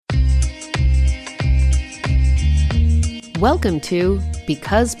Welcome to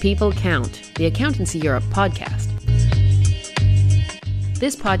Because People Count, the Accountancy Europe podcast.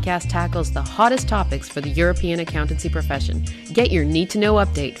 This podcast tackles the hottest topics for the European accountancy profession. Get your need-to-know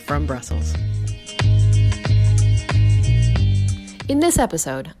update from Brussels. In this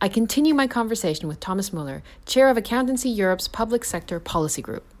episode, I continue my conversation with Thomas Muller, Chair of Accountancy Europe's Public Sector Policy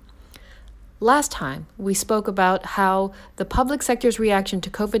Group. Last time, we spoke about how the public sector's reaction to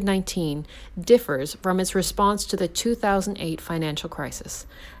COVID-19 differs from its response to the 2008 financial crisis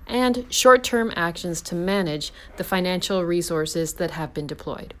and short-term actions to manage the financial resources that have been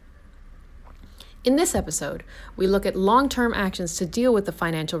deployed. In this episode, we look at long-term actions to deal with the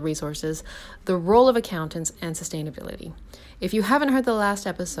financial resources, the role of accountants, and sustainability. If you haven't heard the last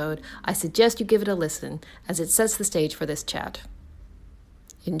episode, I suggest you give it a listen as it sets the stage for this chat.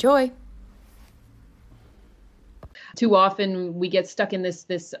 Enjoy! Too often we get stuck in this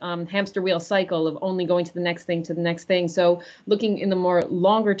hamster wheel cycle of only going to the next thing. So looking in the more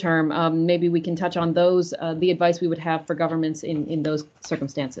longer term, maybe we can touch on those, the advice we would have for governments in those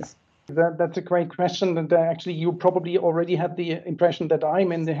circumstances. That's a great question. And actually, you probably already had the impression that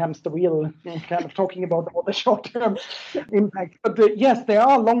I'm in the hamster wheel, kind of talking about all the short-term impact. But yes, there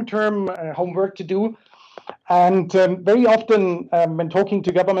are long-term homework to do. And very often when talking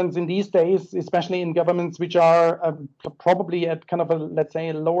to governments in these days, especially in governments which are probably at kind of a, let's say,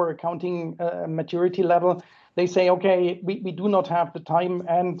 a lower accounting maturity level, they say, okay, we do not have the time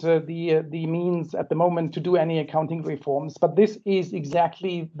and the means at the moment to do any accounting reforms. But this is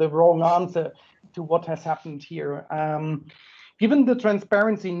exactly the wrong answer to what has happened here. Given the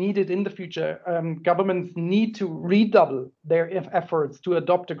transparency needed in the future, governments need to redouble their efforts to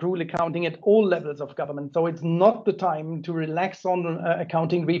adopt accrual accounting at all levels of government. So it's not the time to relax on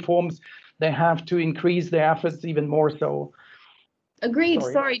accounting reforms. They have to increase their efforts even more so. Agreed.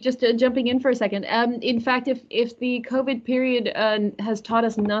 Sorry, just jumping in for a second. In fact, if the COVID period has taught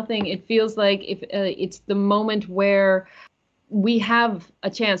us nothing, it feels like it's the moment where we have a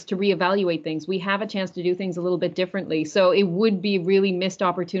chance to reevaluate things. We have a chance to do things a little bit differently. So it would be really missed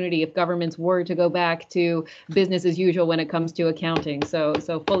opportunity if governments were to go back to business as usual when it comes to accounting. So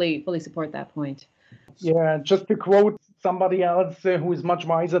fully support that point. Yeah, just to quote somebody else who is much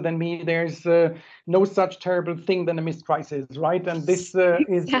wiser than me, there's no such terrible thing than a missed crisis, right? And this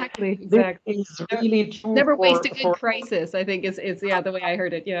exactly. This is really true. Never waste a good crisis, I think is the way I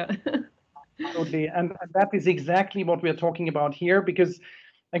heard it. Yeah. Absolutely. And that is exactly what we're talking about here, because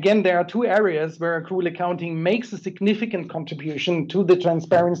again, there are two areas where accrual accounting makes a significant contribution to the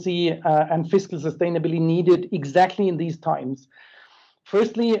transparency and fiscal sustainability needed exactly in these times.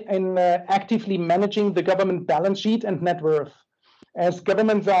 Firstly, in actively managing the government balance sheet and net worth. As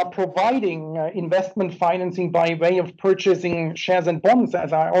governments are providing investment financing by way of purchasing shares and bonds,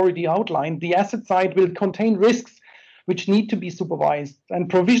 as I already outlined, the asset side will contain risks which need to be supervised, and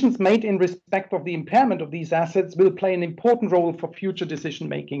provisions made in respect of the impairment of these assets will play an important role for future decision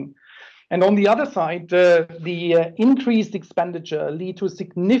making. And on the other side, the increased expenditure lead to a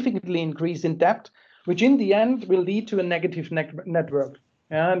significantly increase in debt, which in the end will lead to a negative net worth.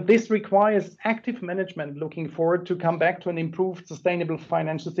 And this requires active management looking forward to come back to an improved sustainable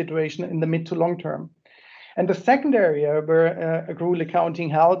financial situation in the mid to long term. And the second area where accrual accounting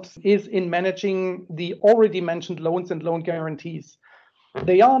helps is in managing the already mentioned loans and loan guarantees.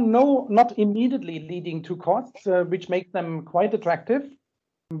 They are not immediately leading to costs, which make them quite attractive,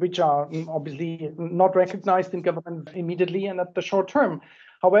 which are obviously not recognized in government immediately and at the short term.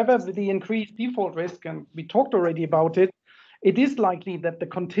 However, with the increased default risk, and we talked already about it, it is likely that the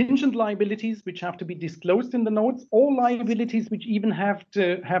contingent liabilities, which have to be disclosed in the notes, or liabilities which even have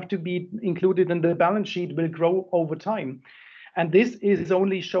to be included in the balance sheet, will grow over time. And this is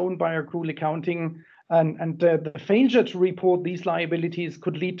only shown by accrual accounting. And the failure to report these liabilities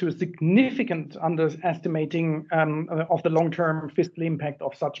could lead to a significant underestimating of the long-term fiscal impact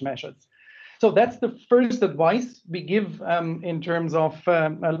of such measures. So that's the first advice we give in terms of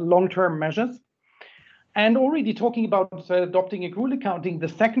long-term measures. And already talking about adopting accrual accounting, the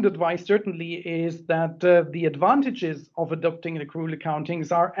second advice certainly is that the advantages of adopting accrual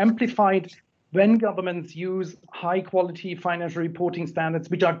accountings are amplified when governments use high quality financial reporting standards,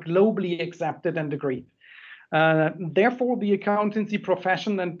 which are globally accepted and agreed. Therefore, the accountancy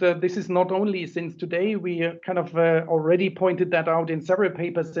profession, and this is not only since today, we kind of already pointed that out in several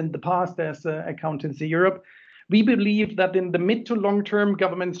papers in the past as Accountancy Europe. We believe that in the mid to long term,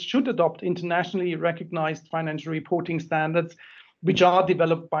 governments should adopt internationally recognized financial reporting standards, which are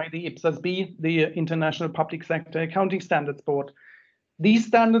developed by the IPSASB, the International Public Sector Accounting Standards Board. These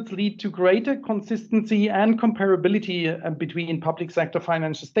standards lead to greater consistency and comparability between public sector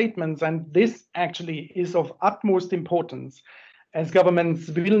financial statements, and this actually is of utmost importance, as governments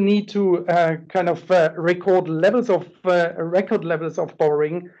will need to record levels of record levels of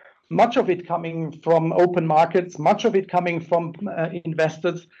borrowing, much of it coming from open markets, much of it coming from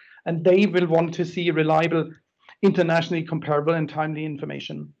investors, and they will want to see reliable, internationally comparable and timely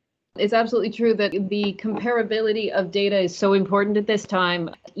information. It's absolutely true that the comparability of data is so important at this time.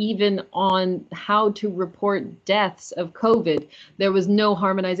 Even on how to report deaths of COVID, there was no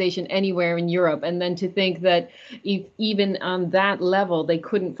harmonization anywhere in Europe. And then to think that if even on that level they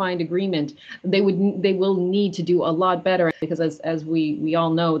couldn't find agreement, they will need to do a lot better, because as we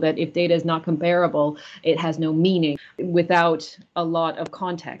all know, that if data is not comparable, it has no meaning without a lot of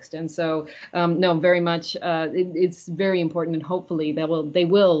context. And so no, very much it's very important, and hopefully they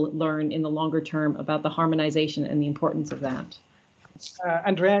will learn in the longer term about the harmonization and the importance of that.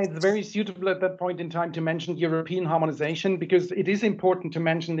 Andrea, it's very suitable at that point in time to mention European harmonization, because it is important to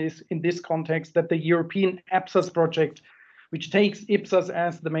mention this in this context, that the European EPSAS project, which takes IPSAS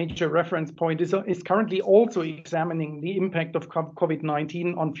as the major reference point, is currently also examining the impact of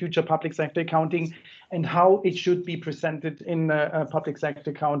COVID-19 on future public sector accounting and how it should be presented in public sector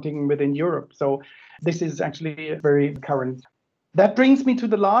accounting within Europe. So this is actually very current. That brings me to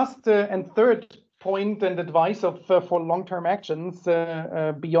the last and third point and advice for long-term actions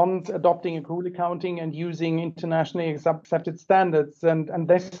beyond adopting accrual accounting and using internationally accepted standards. And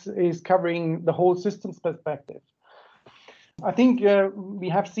this is covering the whole systems perspective. I think we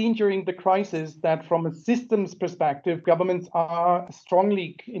have seen during the crisis that from a systems perspective, governments are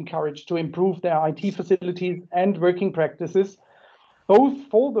strongly encouraged to improve their IT facilities and working practices, both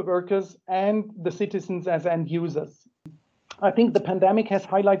for the workers and the citizens as end users. I think the pandemic has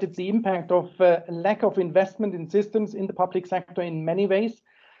highlighted the impact of lack of investment in systems in the public sector in many ways.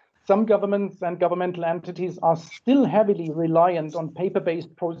 Some governments and governmental entities are still heavily reliant on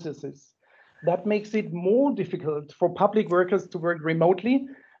paper-based processes. That makes it more difficult for public workers to work remotely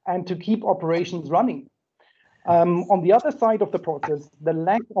and to keep operations running. On the other side of the process, the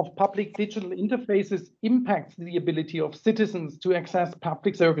lack of public digital interfaces impacts the ability of citizens to access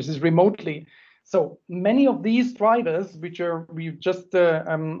public services remotely. So many of these drivers, which we're just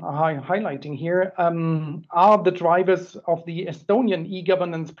highlighting here, are the drivers of the Estonian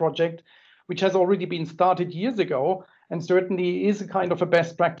e-governance project, which has already been started years ago and certainly is a kind of a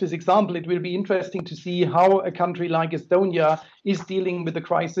best practice example. It will be interesting to see how a country like Estonia is dealing with the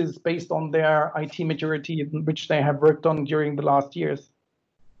crisis based on their IT maturity, which they have worked on during the last years.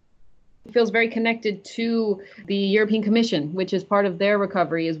 It feels very connected to the European Commission, which is part of their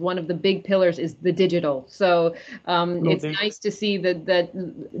recovery, is one of the big pillars is the digital. So it's nice to see that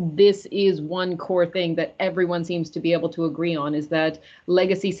this is one core thing that everyone seems to be able to agree on, is that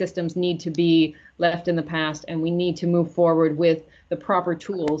legacy systems need to be left in the past, and we need to move forward with the proper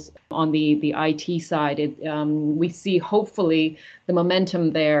tools on the IT side. We see hopefully the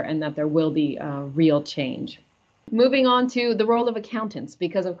momentum there, and that there will be real change. Moving on to the role of accountants,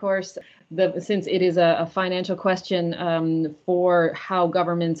 because of course, since it is a financial question for how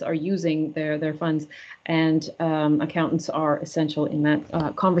governments are using their funds, and accountants are essential in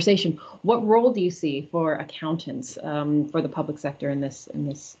that conversation. What role do you see for accountants for the public sector in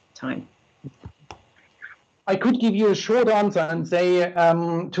this time? I could give you a short answer and say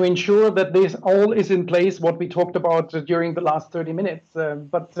to ensure that this all is in place, what we talked about during the last 30 minutes,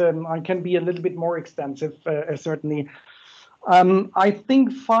 but I can be a little bit more extensive, certainly. I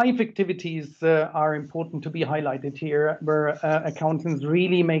think 5 activities are important to be highlighted here, where accountants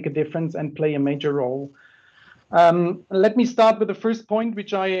really make a difference and play a major role. Let me start with the first point,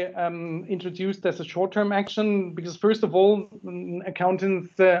 which I introduced as a short-term action, because first of all,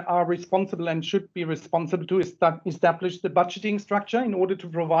 accountants are responsible and should be responsible to establish the budgeting structure in order to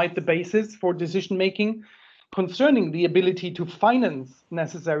provide the basis for decision-making concerning the ability to finance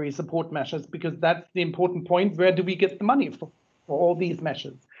necessary support measures, because that's the important point. Where do we get the money for all these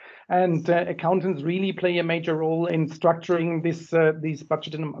measures? And accountants really play a major role in structuring these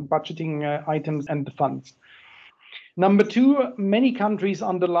budgeting items and the funds. Number 2, many countries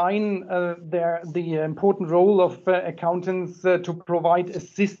underline the important role of accountants to provide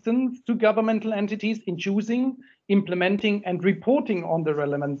assistance to governmental entities in choosing, implementing, and reporting on the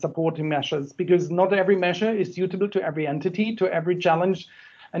relevant supporting measures, because not every measure is suitable to every entity, to every challenge,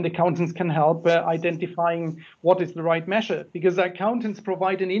 and accountants can help identifying what is the right measure, because accountants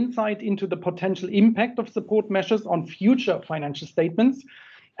provide an insight into the potential impact of support measures on future financial statements,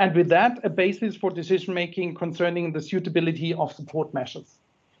 and with that, a basis for decision-making concerning the suitability of support measures.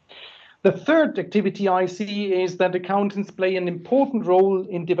 The third activity I see is that accountants play an important role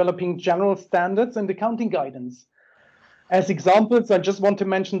in developing general standards and accounting guidance. As examples, I just want to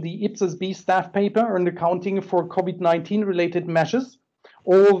mention the Ipsos-B staff paper on accounting for COVID-19 related measures,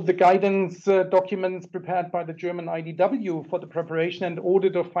 or the guidance documents prepared by the German IDW for the preparation and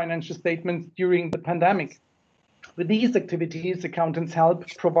audit of financial statements during the pandemic. With these activities, accountants help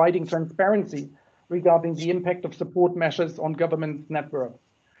providing transparency regarding the impact of support measures on government networks.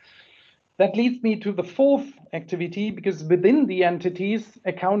 That leads me to the fourth activity, because within the entities,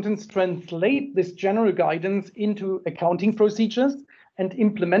 accountants translate this general guidance into accounting procedures and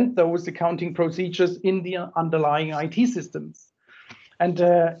implement those accounting procedures in the underlying IT systems. And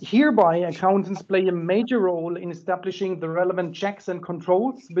hereby, accountants play a major role in establishing the relevant checks and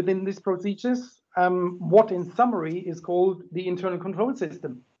controls within these procedures, what in summary is called the internal control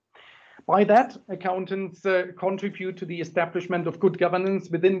system. By that, accountants contribute to the establishment of good governance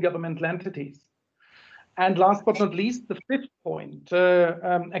within governmental entities. And last but not least, the fifth point,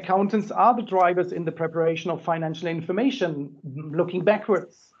 accountants are the drivers in the preparation of financial information, looking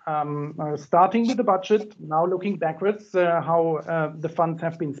backwards, starting with the budget, now looking backwards, how the funds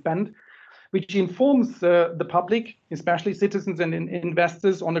have been spent, which informs the public, especially citizens and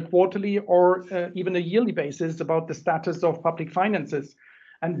investors, on a quarterly or even a yearly basis about the status of public finances.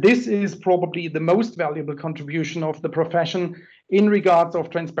 And this is probably the most valuable contribution of the profession in regards of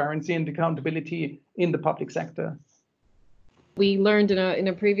transparency and accountability in the public sector. We learned in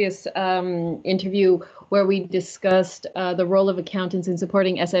a previous interview where we discussed the role of accountants in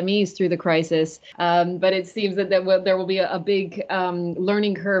supporting SMEs through the crisis. But it seems that there will be a big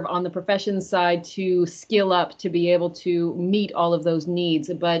learning curve on the profession side to skill up to be able to meet all of those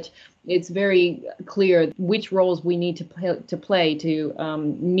needs. But it's very clear which roles we need to play to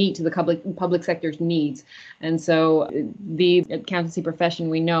meet the public sector's needs. And so the accountancy profession,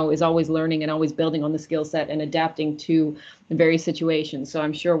 we know, is always learning and always building on the skill set and adapting to the various situations. So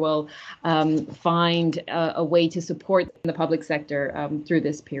I'm sure we'll find a way to support the public sector through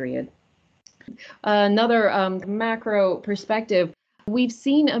this period. Another macro perspective. We've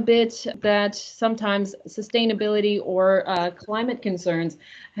seen a bit that sometimes sustainability or climate concerns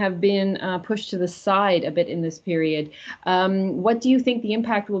have been pushed to the side a bit in this period. What do you think the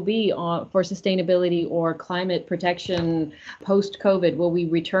impact will be for sustainability or climate protection post-COVID? Will we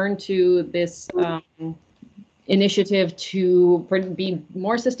return to this initiative to be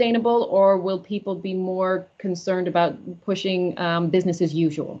more sustainable, or will people be more concerned about pushing business as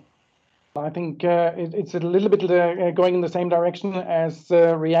usual? I think it's a little bit going in the same direction as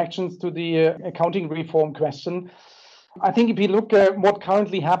reactions to the accounting reform question. I think if you look at what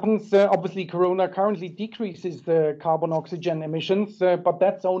currently happens, obviously Corona currently decreases the carbon oxygen emissions, but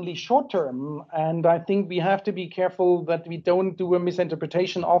that's only short term. And I think we have to be careful that we don't do a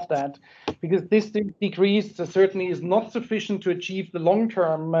misinterpretation of that, because this decrease certainly is not sufficient to achieve the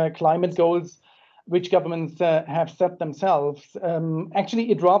long-term climate goals which governments have set themselves.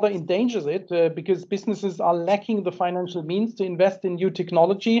 Actually, it rather endangers it because businesses are lacking the financial means to invest in new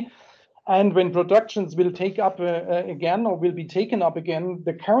technology. And when productions will take up again or will be taken up again,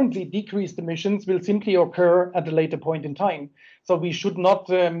 the currently decreased emissions will simply occur at a later point in time. So we should not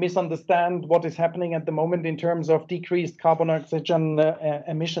misunderstand what is happening at the moment in terms of decreased carbon oxygen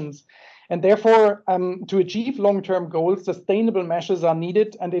emissions. And therefore, to achieve long-term goals, sustainable measures are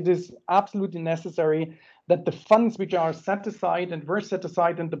needed, and it is absolutely necessary that the funds which are set aside and were set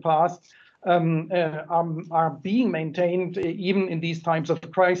aside in the past are being maintained even in these times of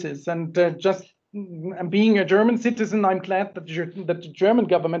crisis. And just being a German citizen, I'm glad that the German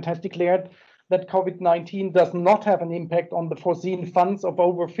government has declared that COVID-19 does not have an impact on the foreseen funds of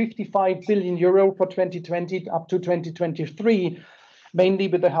over 55 billion euro for 2020 up to 2023. Mainly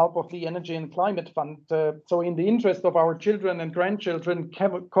with the help of the Energy and Climate Fund. So in the interest of our children and grandchildren,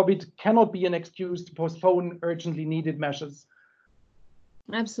 COVID cannot be an excuse to postpone urgently needed measures.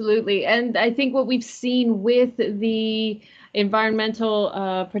 Absolutely. And I think what we've seen with the environmental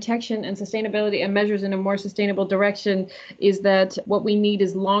protection and sustainability and measures in a more sustainable direction is that what we need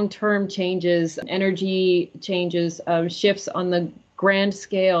is long-term changes, energy changes, shifts on the grand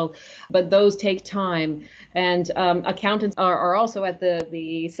scale, but those take time. And accountants are also at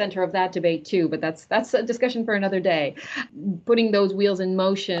the center of that debate too, but that's a discussion for another day. Putting those wheels in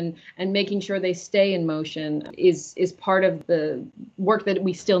motion and making sure they stay in motion is part of the work that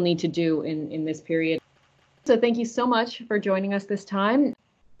we still need to do in this period. So thank you so much for joining us this time.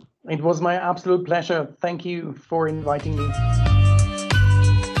 It was my absolute pleasure. Thank you for inviting me.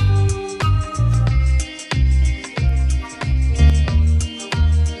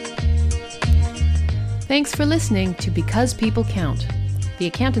 Thanks for listening to Because People Count. the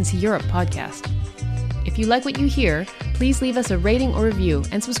Accountancy Europe podcast. If you like what you hear, please leave us a rating or review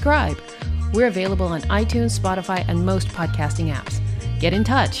and subscribe. We're available on iTunes, Spotify, and most podcasting apps. Get in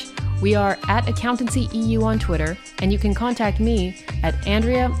touch. We are at Accountancy EU on Twitter, and you can contact me at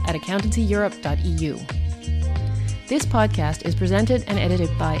andrea@accountancyeurope.eu. This podcast is presented and edited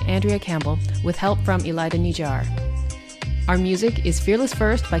by Andrea Campbell with help from Elida Nijar. Our music is Fearless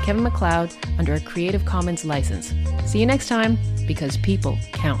First by Kevin MacLeod under a Creative Commons license. See you next time, because people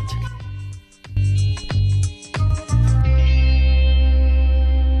count.